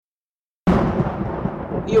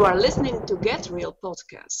You are listening to Get Real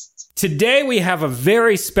Podcast. Today we have a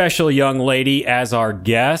very special young lady as our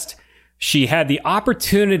guest. She had the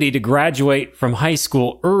opportunity to graduate from high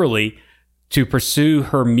school early to pursue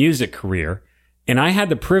her music career. And I had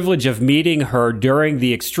the privilege of meeting her during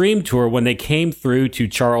the Extreme Tour when they came through to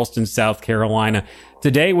Charleston, South Carolina.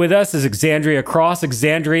 Today with us is Exandria Cross.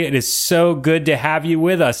 Exandria, it is so good to have you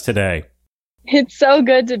with us today. It's so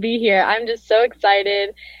good to be here. I'm just so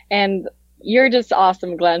excited, and you're just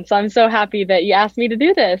awesome, Glenn. So I'm so happy that you asked me to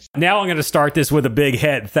do this. Now I'm going to start this with a big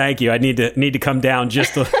head. Thank you. I need to come down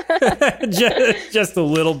just a, just a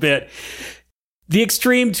little bit. The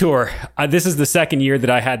Extreme Tour. This is the second year that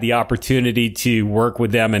I had the opportunity to work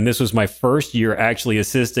with them, and this was my first year actually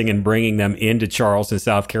assisting and bringing them into Charleston,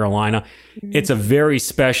 South Carolina. Mm-hmm. It's a very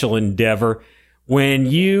special endeavor. When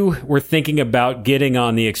you were thinking about getting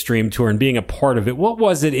on the Extreme Tour and being a part of it, what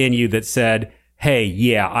was it in you that said, hey,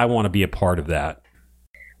 yeah, I want to be a part of that?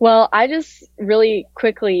 Well, I just really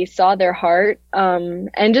quickly saw their heart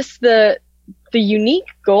and just the unique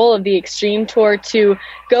goal of the Extreme Tour to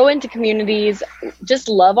go into communities, just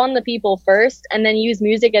love on the people first, and then use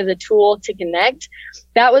music as a tool to connect.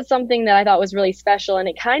 That was something that I thought was really special, and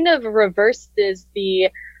it kind of reverses the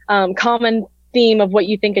common theme of what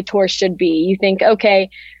you think a tour should be. You think, okay,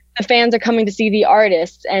 the fans are coming to see the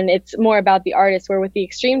artists, and it's more about the artists, where with the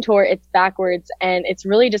Extreme Tour, it's backwards, and it's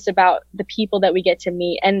really just about the people that we get to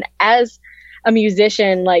meet. And as a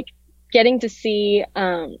musician, like getting to see,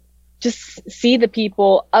 just see the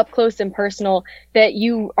people up close and personal that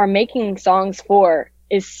you are making songs for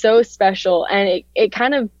is so special. And it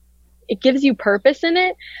kind of, it gives you purpose in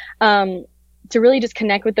it, to really just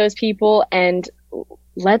connect with those people and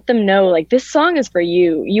let them know, like, this song is for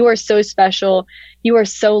you. You are so special. You are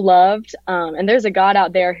so loved. And there's a God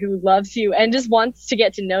out there who loves you and just wants to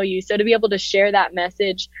get to know you. So to be able to share that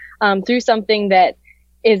message through something that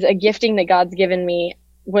is a gifting that God's given me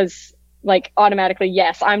was like automatically,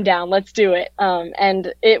 yes, I'm down. Let's do it.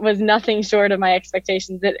 And it was nothing short of my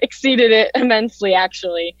expectations. It exceeded it immensely,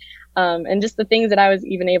 actually. And just the things that I was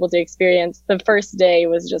even able to experience the first day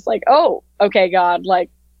was just like, oh, okay, God, like,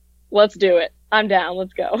 let's do it. I'm down.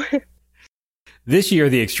 Let's go. This year,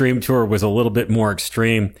 the Extreme Tour was a little bit more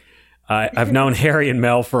extreme. I've known Harry and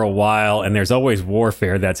Mel for a while, and there's always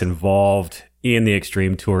warfare that's involved in the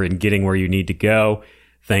Extreme Tour and getting where you need to go.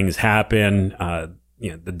 Things happen.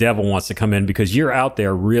 The devil wants to come in because you're out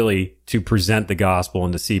there really to present the gospel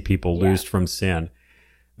and to see people loosed from sin.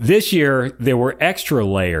 This year, there were extra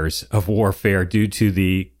layers of warfare due to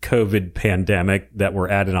the COVID pandemic that were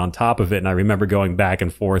added on top of it. And I remember going back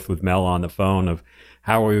and forth with Mel on the phone of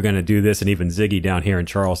how are we going to do this? And even Ziggy down here in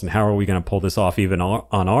Charleston, how are we going to pull this off even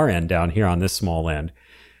on our end down here on this small end?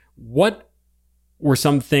 What were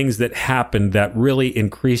some things that happened that really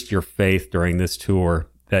increased your faith during this tour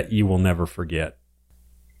that you will never forget?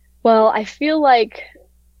 Well, I feel like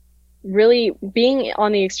really being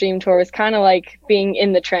on the Extreme Tour was kind of like being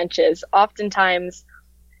in the trenches. Oftentimes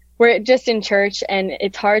we're just in church and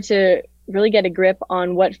it's hard to really get a grip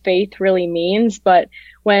on what faith really means. But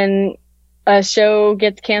when a show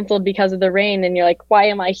gets canceled because of the rain and you're like, why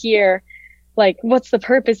am I here? Like, what's the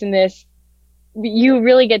purpose in this? You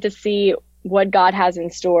really get to see what God has in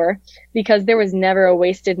store, because there was never a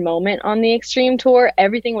wasted moment on the Extreme Tour.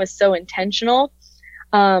 Everything was so intentional.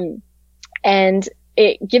 And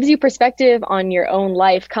it gives you perspective on your own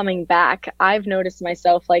life coming back. I've noticed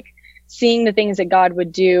myself like seeing the things that God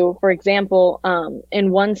would do. For example, in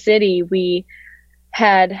one city, we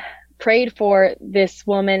had prayed for this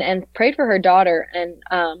woman and prayed for her daughter.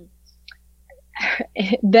 And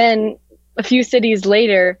then a few cities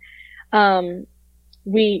later, Mel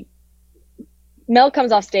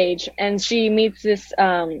comes off stage and she meets this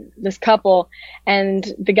couple,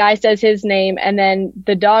 and the guy says his name, and then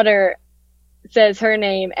the daughter says her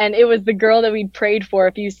name, and it was the girl that we'd prayed for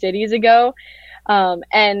a few cities ago.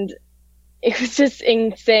 And it was just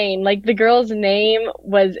insane. Like, the girl's name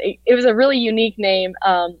was a really unique name.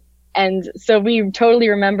 And so we totally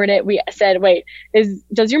remembered it. We said, wait,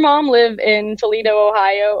 does your mom live in Toledo,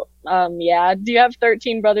 Ohio? Yeah. Do you have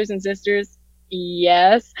 13 brothers and sisters?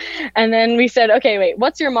 Yes. And then we said, okay, wait,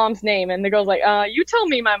 what's your mom's name? And the girl's like, you tell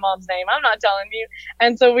me my mom's name. I'm not telling you.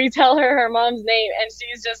 And so we tell her mom's name, and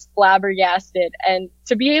she's just flabbergasted. And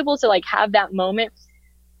to be able to like have that moment,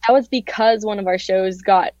 that was because one of our shows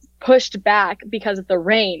got pushed back because of the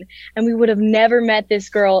rain, and we would have never met this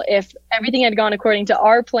girl if everything had gone according to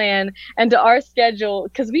our plan and to our schedule,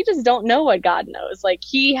 because we just don't know what God knows. Like,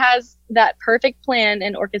 he has that perfect plan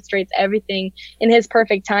and orchestrates everything in his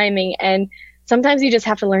perfect timing. And sometimes you just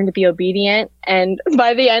have to learn to be obedient. And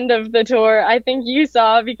by the end of the tour, I think you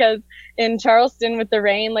saw, because in Charleston with the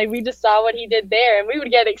rain, like we just saw what he did there, and we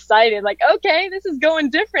would get excited, like, okay, this is going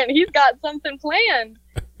different. He's got something planned.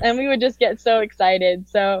 And we would just get so excited.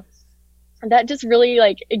 So that just really,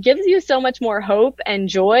 like, it gives you so much more hope and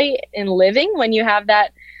joy in living when you have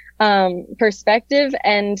that perspective,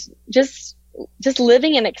 and just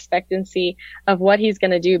living in expectancy of what he's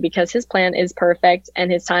going to do, because his plan is perfect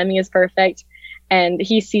and his timing is perfect, and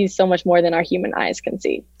he sees so much more than our human eyes can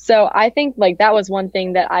see. So I think, like, that was one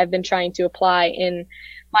thing that I've been trying to apply in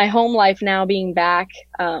my home life now, being back.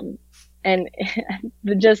 And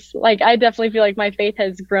just, like, I definitely feel like my faith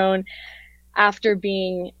has grown after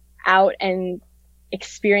being out and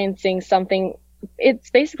experiencing something.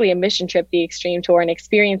 It's basically a mission trip, the Extreme Tour, and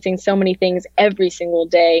experiencing so many things every single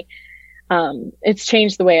day. It's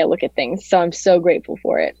changed the way I look at things. So I'm so grateful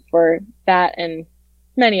for that and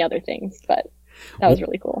many other things. But that was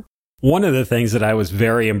really cool. One of the things that I was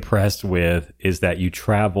very impressed with is that you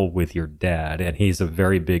travel with your dad, and he's a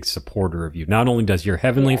very big supporter of you. Not only does your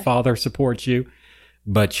heavenly father support you,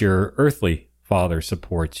 but your earthly father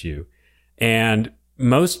supports you. And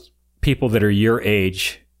most people that are your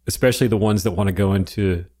age, especially the ones that want to go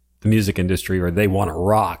into the music industry, or they want to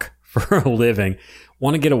rock for a living,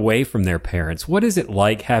 want to get away from their parents. What is it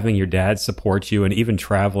like having your dad support you and even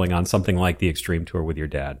traveling on something like the Extreme Tour with your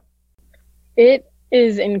dad? It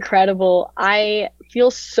is incredible. I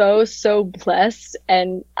feel so blessed.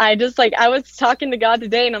 And I just, like, I was talking to God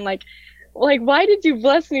today, and I'm like, why did you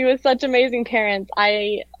bless me with such amazing parents?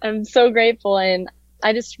 I am so grateful. And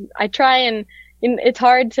I try, and it's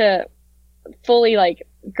hard to fully, like,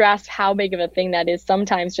 grasp how big of a thing that is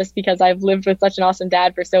sometimes, just because I've lived with such an awesome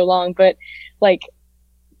dad for so long. But, like,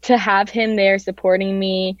 to have him there supporting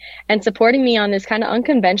me on this kind of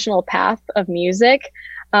unconventional path of music,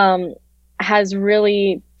 has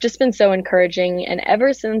really just been so encouraging. And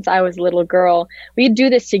ever since I was a little girl, we'd do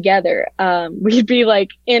this together. We'd be, like,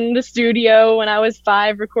 in the studio when I was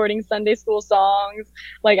 5 recording Sunday school songs,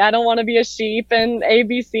 like I Don't Want to Be a Sheep and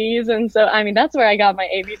ABCs. And so, I mean, that's where I got my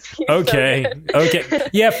ABCs. Okay. Okay.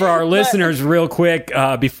 Yeah. For our listeners, real quick,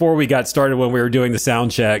 before we got started, when we were doing the sound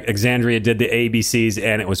check, Exandria did the ABCs,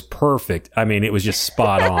 and it was perfect. I mean, it was just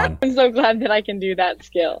spot on. I'm so glad that I can do that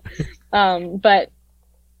skill. But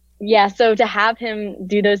yeah, so to have him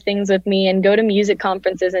do those things with me and go to music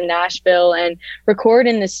conferences in Nashville and record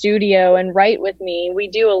in the studio and write with me, we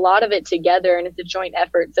do a lot of it together, and it's a joint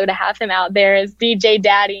effort. So to have him out there as DJ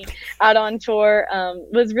Daddy out on tour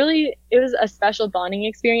it was a special bonding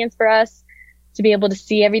experience for us, to be able to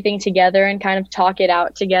see everything together and kind of talk it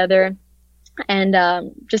out together, and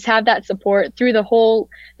just have that support through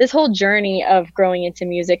this whole journey of growing into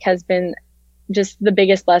music has been just the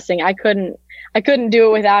biggest blessing. I couldn't do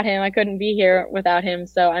it without him. I couldn't be here without him.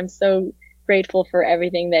 So I'm so grateful for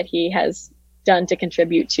everything that he has done to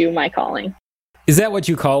contribute to my calling. Is that what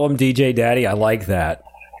you call him, DJ Daddy? I like that.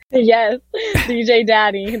 Yes, DJ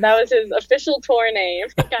Daddy. That was his official tour name.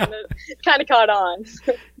 Kind of caught on.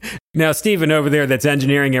 Now, Stephen over there that's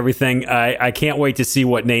engineering everything, I can't wait to see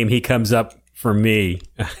what name he comes up for me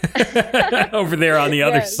over there on the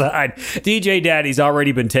other side. DJ Daddy's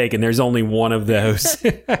already been taken. There's only one of those.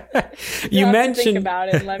 You mentioned, think about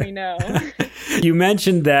it and let me know. You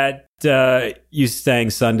mentioned that you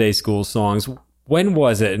sang Sunday school songs. When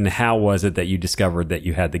was it and how was it that you discovered that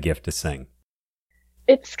you had the gift to sing?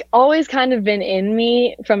 It's always kind of been in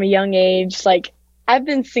me from a young age. Like, I've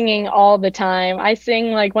been singing all the time. I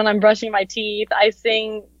sing, like, when I'm brushing my teeth. I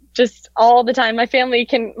sing just all the time. My family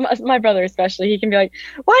my brother especially, he can be like,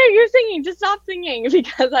 why are you singing? Just stop singing,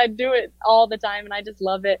 because I do it all the time and I just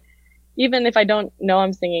love it. Even if I don't know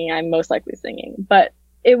I'm singing, I'm most likely singing. But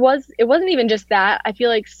it wasn't even just that. I feel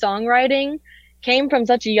like songwriting came from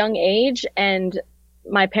such a young age, and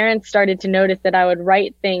my parents started to notice that I would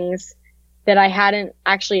write things that I hadn't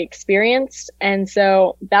actually experienced. And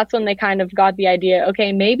so that's when they kind of got the idea,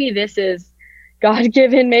 okay, maybe this is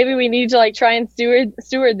God-given. Maybe we need to, like, try and steward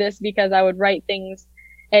this, because I would write things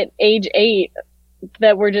at age 8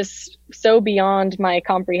 that were just so beyond my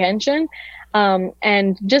comprehension.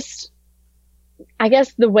 And just, I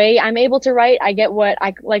guess the way I'm able to write, I get what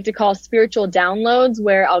I like to call spiritual downloads,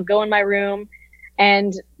 where I'll go in my room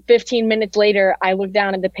and 15 minutes later, I look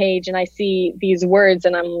down at the page and I see these words,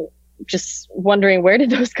 and I'm just wondering, where did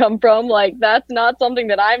those come from? Like, that's not something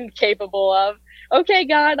that I'm capable of. Okay,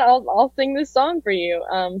 God, I'll sing this song for you.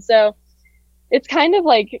 So it's kind of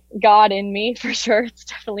like God in me, for sure. It's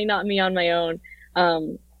definitely not me on my own.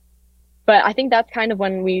 But I think that's kind of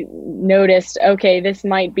when we noticed, okay, this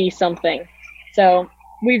might be something. So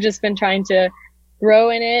we've just been trying to grow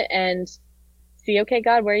in it and see, okay,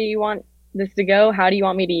 God, where do you want this to go? How do you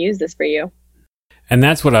want me to use this for you? And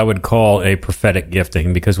that's what I would call a prophetic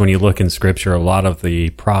gifting, because when you look in Scripture, a lot of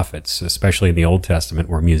the prophets, especially in the Old Testament,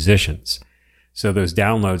 were musicians. So those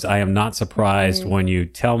downloads, I am not surprised when you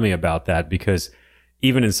tell me about that, because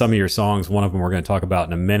even in some of your songs, one of them we're going to talk about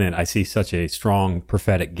in a minute, I see such a strong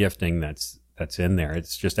prophetic gifting that's in there.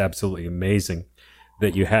 It's just absolutely amazing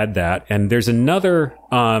that you had that. And there's another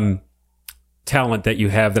talent that you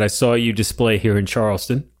have that I saw you display here in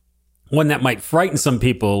Charleston. One that might frighten some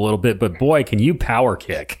people a little bit, but boy, can you power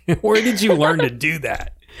kick. Where did you learn to do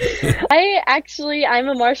that? I'm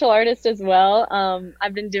a martial artist as well.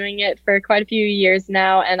 I've been doing it for quite a few years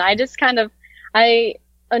now, and I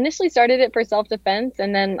initially started it for self-defense,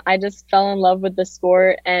 and then I just fell in love with the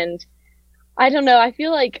sport. And I don't know, I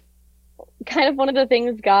feel like kind of one of the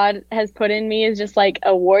things God has put in me is just like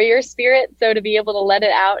a warrior spirit. So to be able to let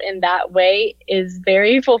it out in that way is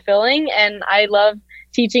very fulfilling, and I love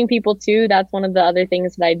teaching people too. That's one of the other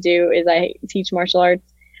things that I do, is I teach martial arts.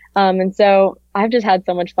 And so I've just had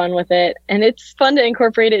so much fun with it, and it's fun to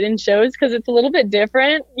incorporate it in shows because it's a little bit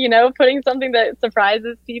different, putting something that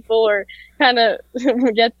surprises people or kind of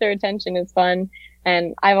gets their attention is fun.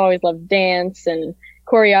 And I've always loved dance and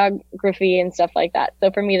choreography and stuff like that.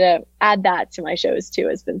 So for me to add that to my shows too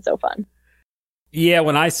has been so fun. Yeah,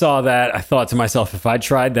 when I saw that, I thought to myself, if I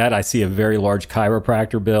tried that, I see a very large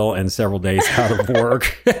chiropractor bill and several days out of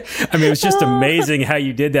work. I mean, it was just amazing how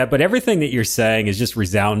you did that. But everything that you're saying is just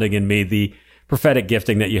resounding in me. The prophetic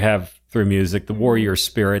gifting that you have through music, the warrior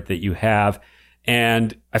spirit that you have.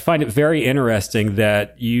 And I find it very interesting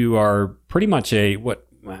that you are pretty much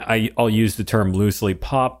I'll use the term loosely,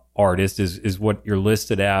 pop artist is what you're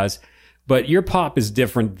listed as. But your pop is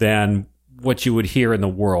different than what you would hear in the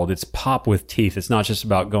world. It's pop with teeth. It's not just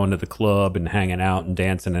about going to the club and hanging out and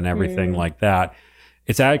dancing and everything like that.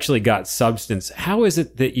 It's actually got substance. How is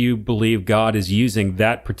it that you believe God is using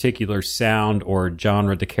that particular sound or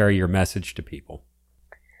genre to carry your message to people?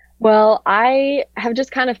 Well, I have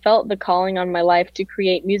just kind of felt the calling on my life to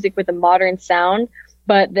create music with a modern sound,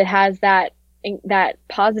 but that has that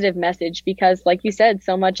positive message, because like you said,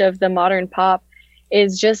 so much of the modern pop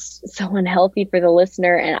is just so unhealthy for the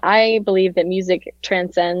listener. And I believe that music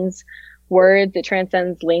transcends words, it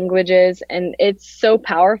transcends languages, and it's so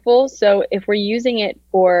powerful. So if we're using it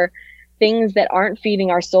for things that aren't feeding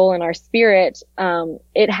our soul and our spirit,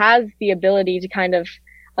 it has the ability to kind of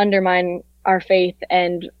undermine our faith.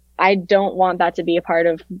 And I don't want that to be a part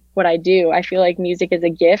of what I do. I feel like music is a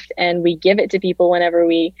gift, and we give it to people whenever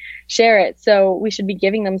we share it. So we should be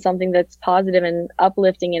giving them something that's positive and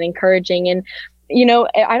uplifting and encouraging. And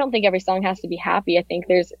I don't think every song has to be happy. I think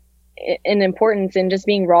there's an importance in just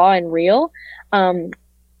being raw and real.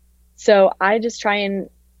 So I just try and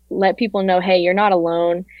let people know, hey, you're not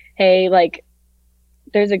alone. Hey, like,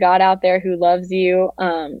 there's a God out there who loves you.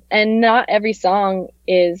 And not every song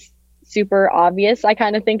is super obvious. I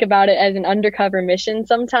kind of think about it as an undercover mission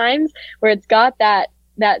sometimes, where it's got that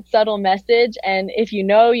subtle message. And if you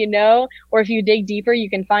know, or if you dig deeper, you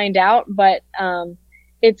can find out. But,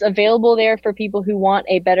 it's available there for people who want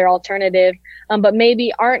a better alternative, but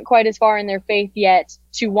maybe aren't quite as far in their faith yet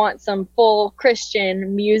to want some full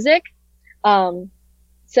Christian music.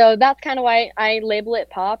 So that's kind of why I label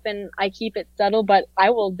it pop, and I keep it subtle, but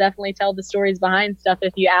I will definitely tell the stories behind stuff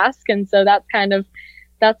if you ask. And so that's kind of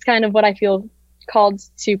what I feel called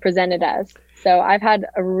to present it as. So I've had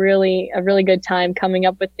a really good time coming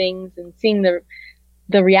up with things and seeing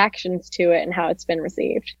the reactions to it and how it's been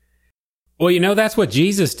received. Well, that's what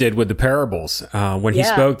Jesus did with the parables. When he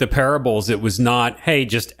spoke the parables, it was not, hey,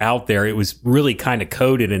 just out there. It was really kind of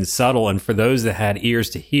coded and subtle. And for those that had ears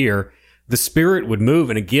to hear, the Spirit would move,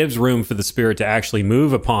 and it gives room for the Spirit to actually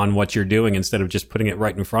move upon what you're doing instead of just putting it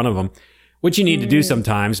right in front of them, which you need to do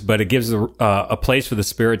sometimes, but it gives a place for the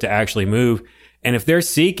Spirit to actually move. And if they're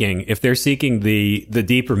seeking the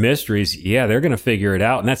deeper mysteries, they're going to figure it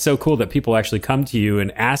out. And that's so cool that people actually come to you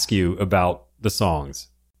and ask you about the songs.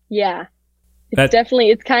 Yeah.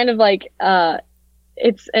 It's kind of like,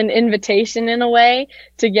 it's an invitation in a way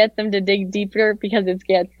to get them to dig deeper, because it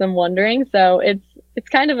gets them wondering. So it's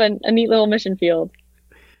kind of a neat little mission field.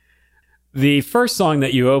 The first song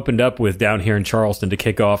that you opened up with down here in Charleston to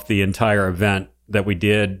kick off the entire event that we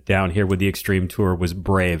did down here with the Extreme Tour was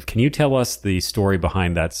Brave. Can you tell us the story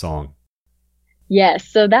behind that song? Yes.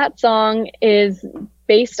 So that song is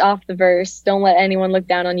based off the verse, "Don't let anyone look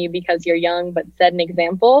down on you because you're young, but set an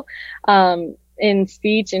example," in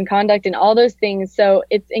speech and conduct and all those things. So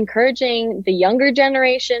it's encouraging the younger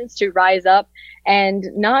generations to rise up and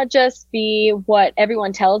not just be what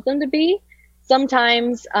everyone tells them to be.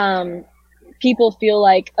 Sometimes people feel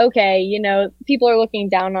like, okay, you know, people are looking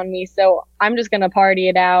down on me, so I'm just going to party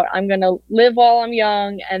it out. I'm going to live while I'm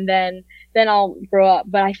young, and then I'll grow up.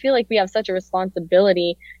 But I feel like we have such a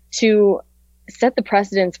responsibility to set the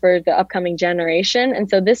precedence for the upcoming generation. And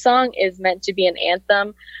so this song is meant to be an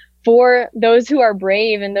anthem for those who are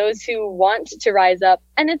brave and those who want to rise up.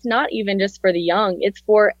 And it's not even just for the young, it's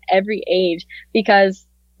for every age, because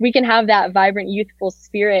we can have that vibrant, youthful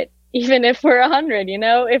spirit even if we're 100, you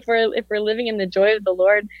know, if we're living in the joy of the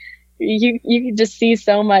Lord. You can just see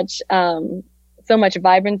so much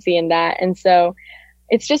vibrancy in that. And so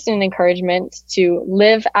it's just an encouragement to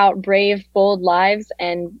live out brave, bold lives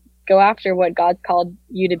and go after what God's called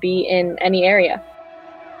you to be in any area.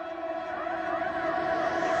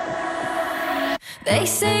 They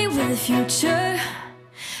say we're the future,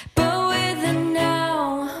 but we're the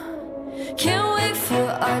now. Can't wait for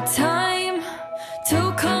our time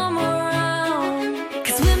to come around.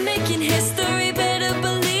 'Cause we're making history, better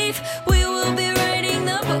believe we will be writing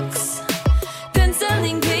the books.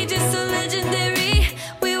 Penciling pages so legendary,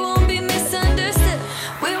 we won't be misunderstood.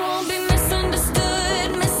 We won't be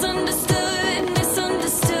misunderstood, misunderstood,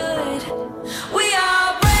 misunderstood. We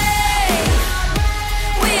are brave,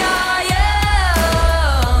 we are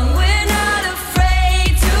young. We're not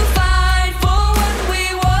afraid to fight for what we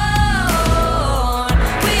want.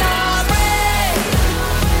 We are brave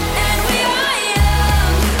and we are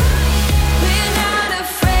young. We're not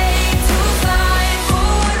afraid to fight for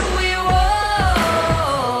what we want.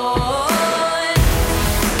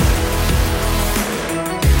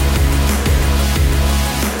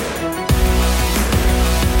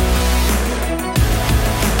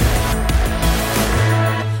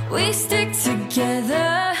 We stick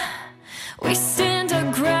together, we stand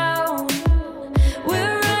our ground.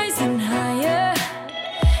 We're rising higher,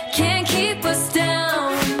 can't keep us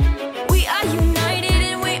down. We are united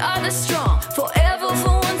and we are the strong, forever,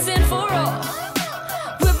 for once and for all.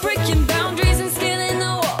 We're breaking boundaries and scaling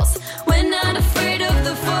the walls. We're not afraid of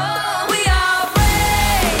the fall. We are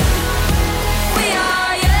brave, we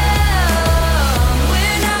are young.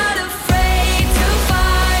 We're not afraid to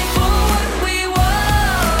fight for what we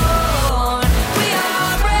want. We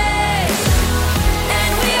are brave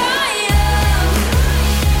and we are young.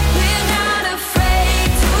 We're not afraid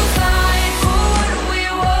to fight for what we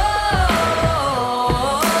want.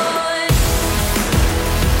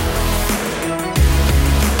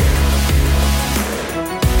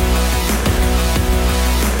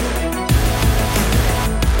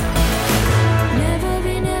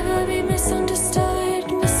 Never be misunderstood,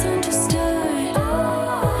 misunderstood.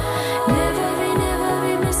 Never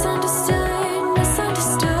be misunderstood,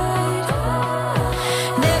 misunderstood.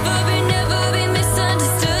 Never be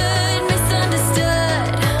misunderstood,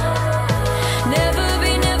 misunderstood. Never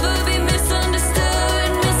be misunderstood,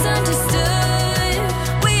 misunderstood.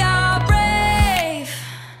 We are brave,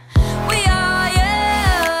 we are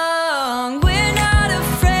young. We're not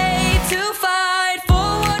afraid to fight for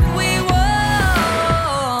what we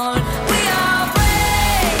want. We are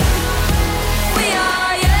brave, we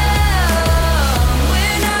are young.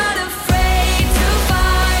 We're not afraid to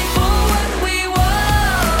fight for what we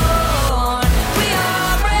want. We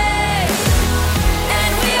are brave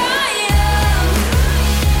and we are young.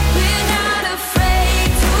 We're not afraid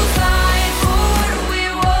to fight for what we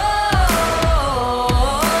want.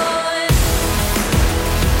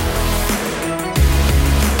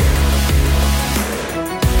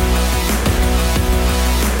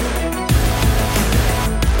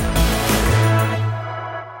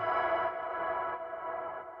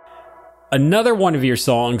 Another one of your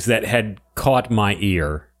songs that had caught my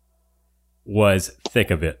ear was Thick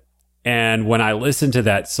of It. And when I listened to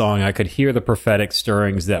that song, I could hear the prophetic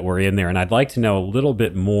stirrings that were in there. And I'd like to know a little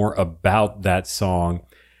bit more about that song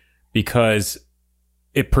because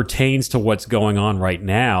it pertains to what's going on right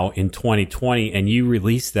now in 2020. And you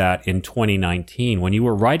released that in 2019. When you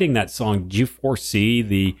were writing that song, did you foresee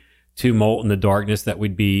the tumult and the darkness that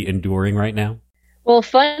we'd be enduring right now? Well,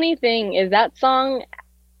 funny thing is that song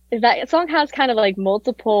has kind of like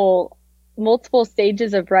multiple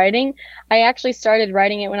stages of writing. I actually started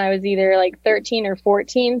writing it when I was either like 13 or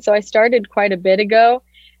 14, so I started quite a bit ago.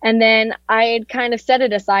 And then I had kind of set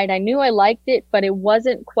it aside. I knew I liked it, but it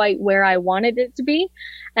wasn't quite where I wanted it to be.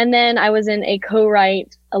 And then I was in a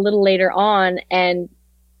co-write a little later on, and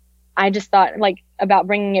I just thought like about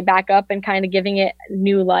bringing it back up and kind of giving it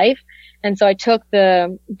new life. And so I took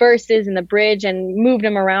the verses and the bridge and moved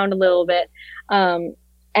them around a little bit.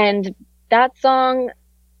 And that song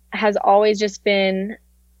has always just been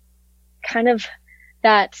kind of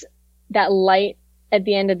that light at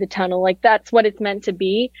the end of the tunnel. Like that's what it's meant to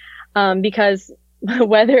be. Because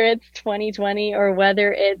whether it's 2020 or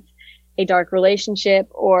whether it's a dark relationship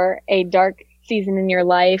or a dark season in your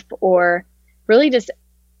life, or really just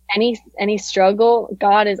any struggle,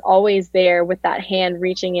 God is always there with that hand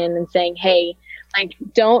reaching in and saying, hey, like,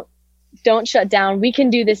 don't shut down. We can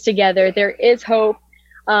do this together. There is hope.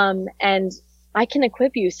 And I can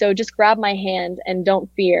equip you. So just grab my hand and don't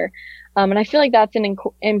fear. And I feel like that's an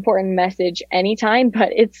important message anytime, but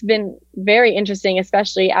it's been very interesting,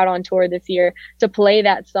 especially out on tour this year, to play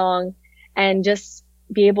that song and just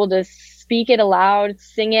be able to speak it aloud,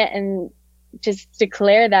 sing it, and just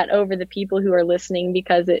declare that over the people who are listening,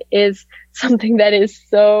 because it is something that is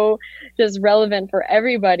so just relevant for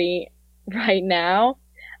everybody right now.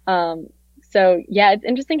 So yeah, it's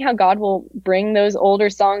interesting how God will bring those older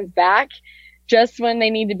songs back just when they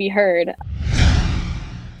need to be heard.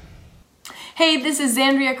 Hey, this is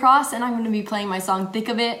Zandria Cross, and I'm going to be playing my song Thick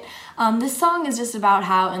of It. This song is just about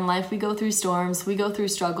how in life we go through storms, we go through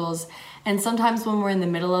struggles, and sometimes when we're in the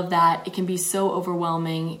middle of that, it can be so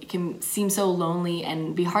overwhelming, it can seem so lonely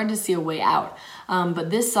and be hard to see a way out.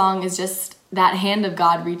 But this song is just that hand of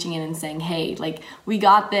God reaching in and saying, hey, like, we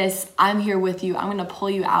got this, I'm here with you, I'm going to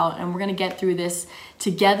pull you out, and we're going to get through this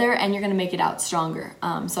together, and you're going to make it out stronger.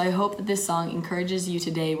 So I hope that this song encourages you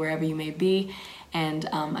today wherever you may be, and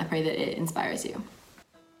I pray that it inspires you.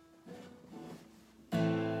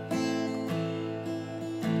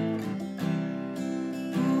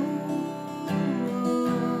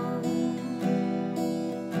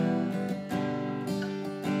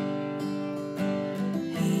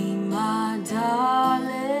 Hey, my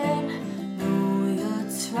darling, know you're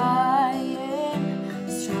trying,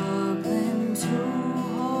 struggling to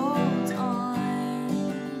hold on,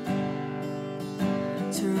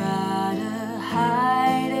 try to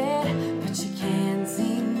hide it, but you can't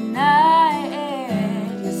deny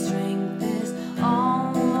it. Your strength is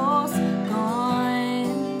almost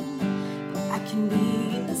gone. But I can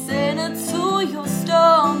be the center to your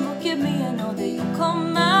storm. Look at me, I know that you'll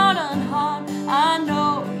come out unharmed. I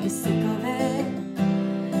know you're sick of it.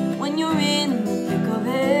 When you're in the thick of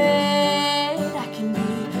it, I can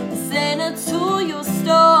be the center to your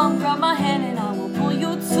storm. Grab my hand and I will pull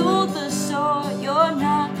you to the shore. You're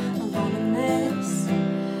not alone in this.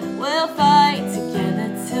 We'll fight together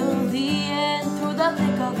till the end, through the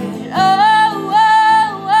thick of it. Oh, oh,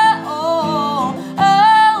 oh, oh, oh,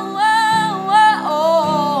 oh, oh,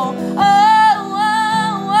 oh, oh,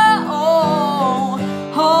 oh,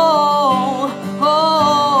 oh, oh.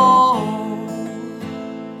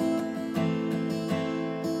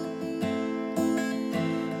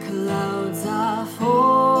 Clouds are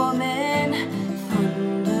forming,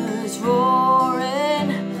 thunder's roaring,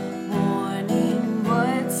 warning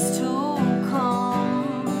what's to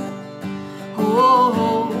come.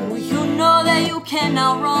 Oh, you know that you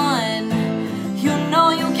cannot run. You know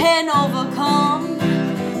you can overcome.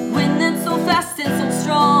 Winning so fast and so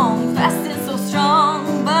strong, fast and so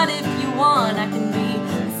strong. But if you want, I can be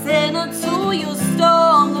the center to your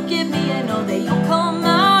storm. Look at me and know that you'll come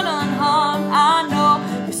out unharmed. I know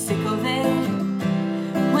you're sick of it.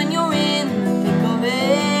 When you're in the thick of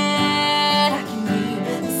it, I can be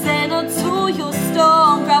the center to your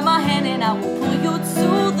storm. Grab my hand and I will pull you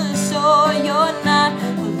to the shore. You're not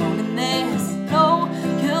alone in this. No,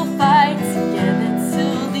 you'll fight together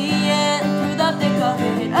till the end, through the thick of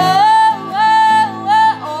it. Oh,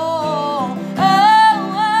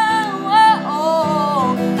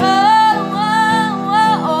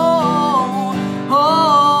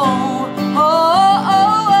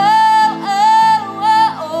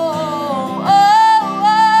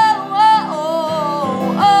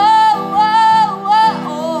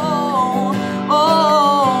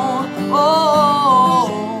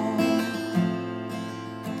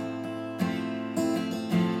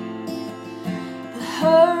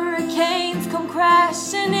 hurricanes come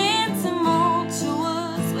crashing in,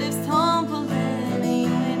 tumultuous waves tumbling, and you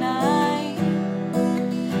and I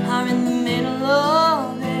are in the middle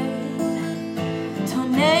of it.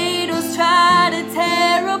 Tornadoes try to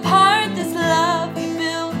tear apart this love we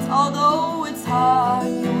built, although it's hard.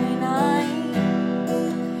 You and I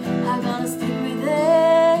are gonna stick with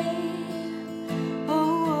it.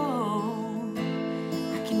 Oh,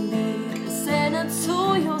 I can be the center to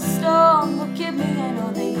your storm. Look at me, I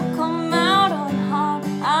know that you'll come out unharmed.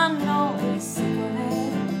 I know you're sick of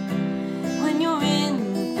it. When you're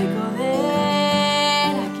in the thick of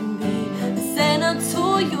it, I can be the center to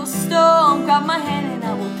your storm. Grab my hand and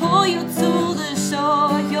I will pull you to the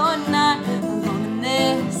shore. You're not alone in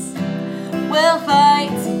this. We'll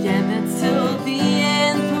fight together till the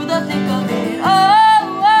end, through the thick of it. Oh,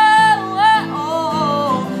 oh, oh, oh,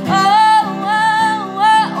 oh, oh,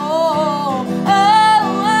 oh, oh, oh.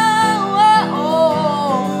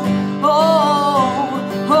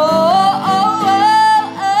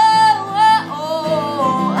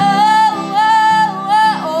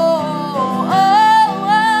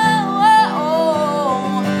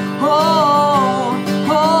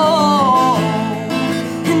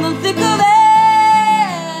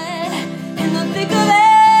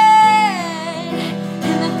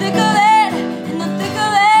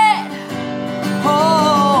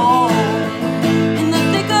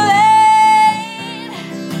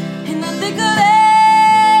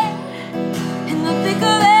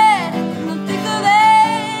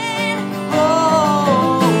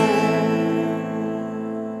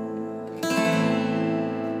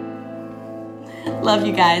 love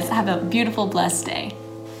you guys. Have a beautiful, blessed day.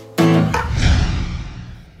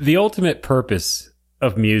 The ultimate purpose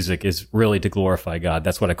of music is really to glorify God.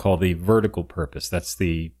 That's what I call the vertical purpose. That's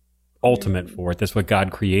the ultimate for it. That's what God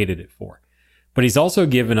created it for. But he's also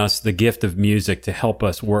given us the gift of music to help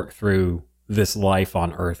us work through this life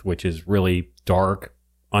on earth, which is really dark,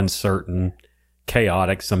 uncertain,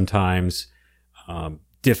 chaotic sometimes,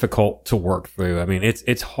 difficult to work through. I mean,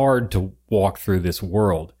 it's hard to walk through this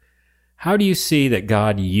world. How do you see that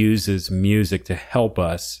God uses music to help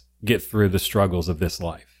us get through the struggles of this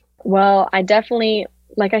life? Well, I definitely,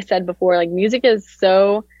 like I said before, like music is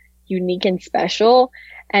so unique and special,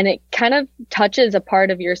 and it kind of touches a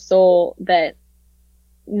part of your soul that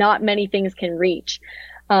not many things can reach.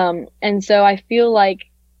 And so I feel like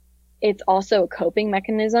it's also a coping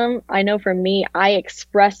mechanism. I know for me, I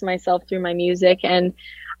express myself through my music, and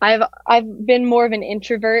I've been more of an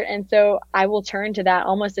introvert. And so I will turn to that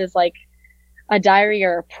almost as like a diary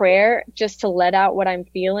or a prayer, just to let out what I'm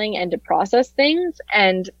feeling and to process things.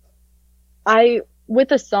 And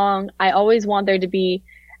with a song, I always want there to be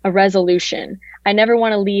a resolution. I never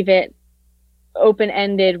want to leave it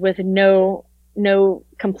open-ended with no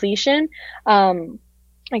completion,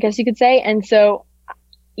 I guess you could say. And so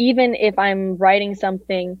even if I'm writing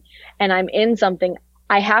something and I'm in something,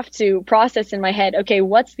 I have to process in my head, okay,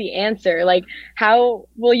 what's the answer? Like, how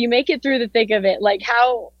will you make it through the thick of it? Like,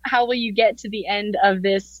 how will you get to the end of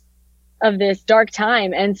this dark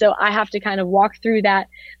time? And so I have to kind of walk through that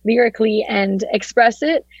lyrically and express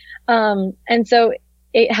it. And so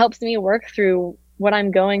it helps me work through what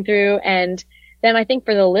I'm going through. And then I think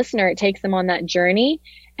for the listener, it takes them on that journey,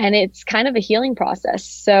 and it's kind of a healing process.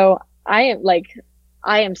 So I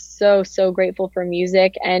am so, so grateful for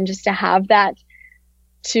music, and just to have that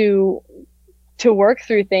to work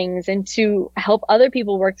through things and to help other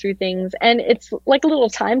people work through things. And it's like a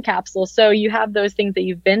little time capsule. So you have those things that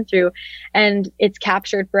you've been through, and it's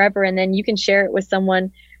captured forever. And then you can share it with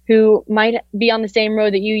someone who might be on the same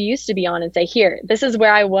road that you used to be on, and say, here, this is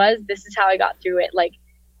where I was. This is how I got through it. Like,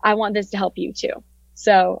 I want this to help you too.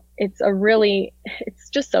 So it's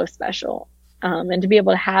just so special. And to be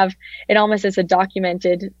able to have it almost as a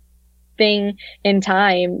documented thing in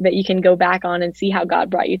time that you can go back on and see how God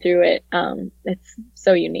brought you through it. It's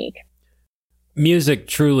so unique. Music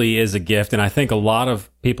truly is a gift. And I think a lot of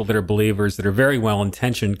people that are believers that are very well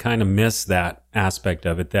intentioned kind of miss that aspect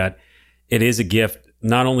of it, that it is a gift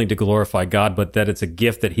not only to glorify God, but that it's a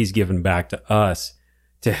gift that he's given back to us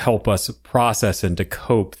to help us process and to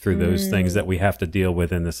cope through those things that we have to deal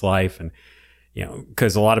with in this life. And, you know,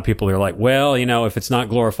 because a lot of people are like, well, you know, if it's not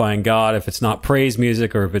glorifying God, if it's not praise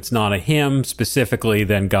music, or if it's not a hymn specifically,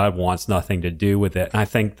 then God wants nothing to do with it. And I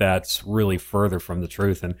think that's really further from the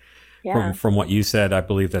truth. And from what you said, I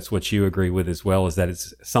believe that's what you agree with as well, is that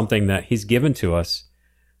it's something that he's given to us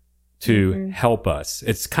to help us.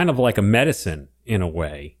 It's kind of like a medicine in a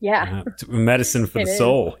way. Yeah. Medicine for the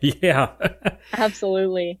soul. Yeah.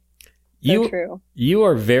 Absolutely. So true. You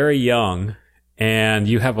are very young, and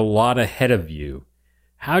you have a lot ahead of you.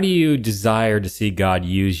 How do you desire to see God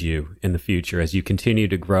use you in the future as you continue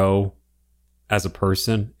to grow as a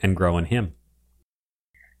person and grow in him?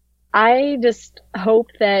 I just hope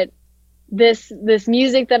that this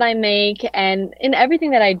music that I make and in everything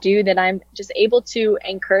that I do, that I'm just able to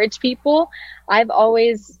encourage people. I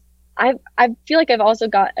feel like I've also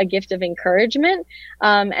got a gift of encouragement.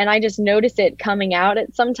 And I just notice it coming out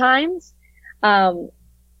at sometimes.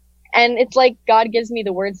 And it's like God gives me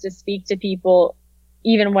the words to speak to people,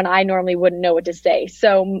 even when I normally wouldn't know what to say.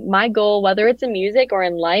 So my goal, whether it's in music or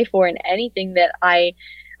in life or in anything that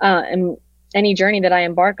any journey that I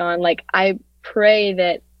embark on, like, I pray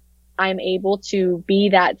that I'm able to be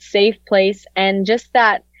that safe place and just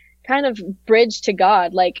that kind of bridge to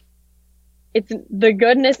God. Like, it's the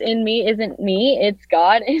goodness in me isn't me, it's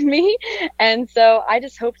God in me. And so I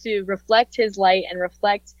just hope to reflect his light and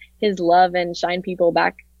reflect his love and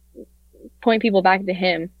point people back to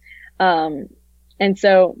him. And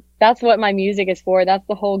so that's what my music is for. That's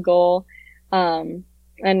the whole goal. And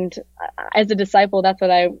as a disciple, that's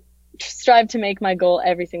what I strive to make my goal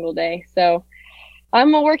every single day. So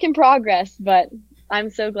I'm a work in progress, but I'm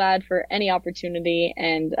so glad for any opportunity.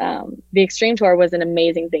 And the Extreme Tour was an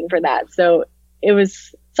amazing thing for that. So it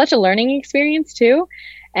was such a learning experience too.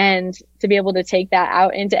 And to be able to take that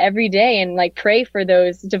out into every day and like pray for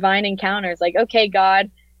those divine encounters, like, okay, God,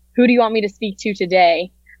 who do you want me to speak to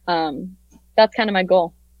today? That's kind of my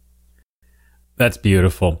goal. That's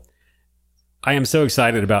beautiful. I am so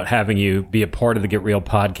excited about having you be a part of the Get Real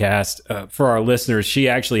podcast. For our listeners, she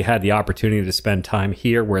actually had the opportunity to spend time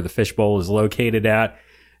here where the Fishbowl is located at.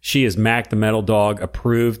 She is Mac the Metal Dog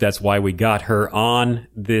approved. That's why we got her on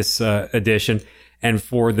this edition. And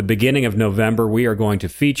for the beginning of November, we are going to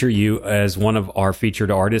feature you as one of our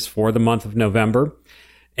featured artists for the month of November.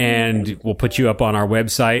 And we'll put you up on our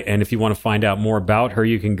website. And if you want to find out more about her,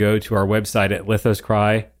 you can go to our website at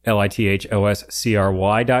lithoscry,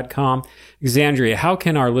 LITHOSCRY.com. Xandria, how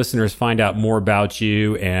can our listeners find out more about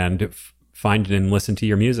you and find and listen to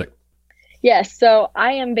your music? Yes, so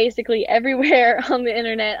I am basically everywhere on the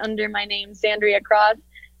internet under my name, Xandria Cross.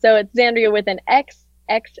 So it's Xandria with an X,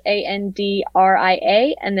 Xandria,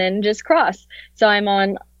 and then just Cross. So I'm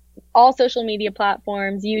on all social media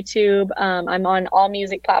platforms, YouTube. I'm on all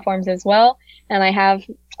music platforms as well. And I have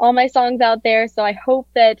all my songs out there. So I hope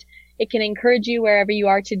that it can encourage you wherever you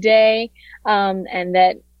are today, and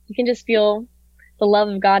that you can just feel the love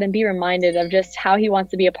of God and be reminded of just how he wants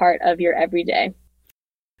to be a part of your everyday.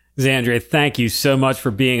 Xandria, thank you so much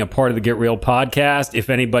for being a part of the Get Real podcast. If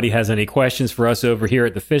anybody has any questions for us over here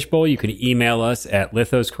at the Fishbowl, you can email us at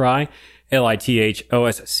lithoscry,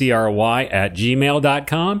 LITHOSCRY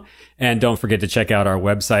 @gmail.com. And don't forget to check out our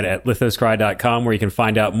website at lithoscry.com, where you can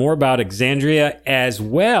find out more about Xandria as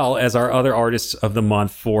well as our other artists of the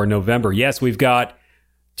month for November. Yes, we've got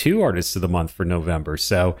 2 artists of the month for November.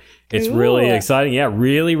 So it's really exciting. Yeah,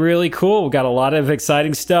 really, really cool. We've got a lot of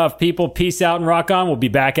exciting stuff. People, peace out and rock on. We'll be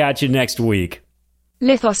back at you next week.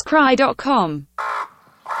 lithoscry.com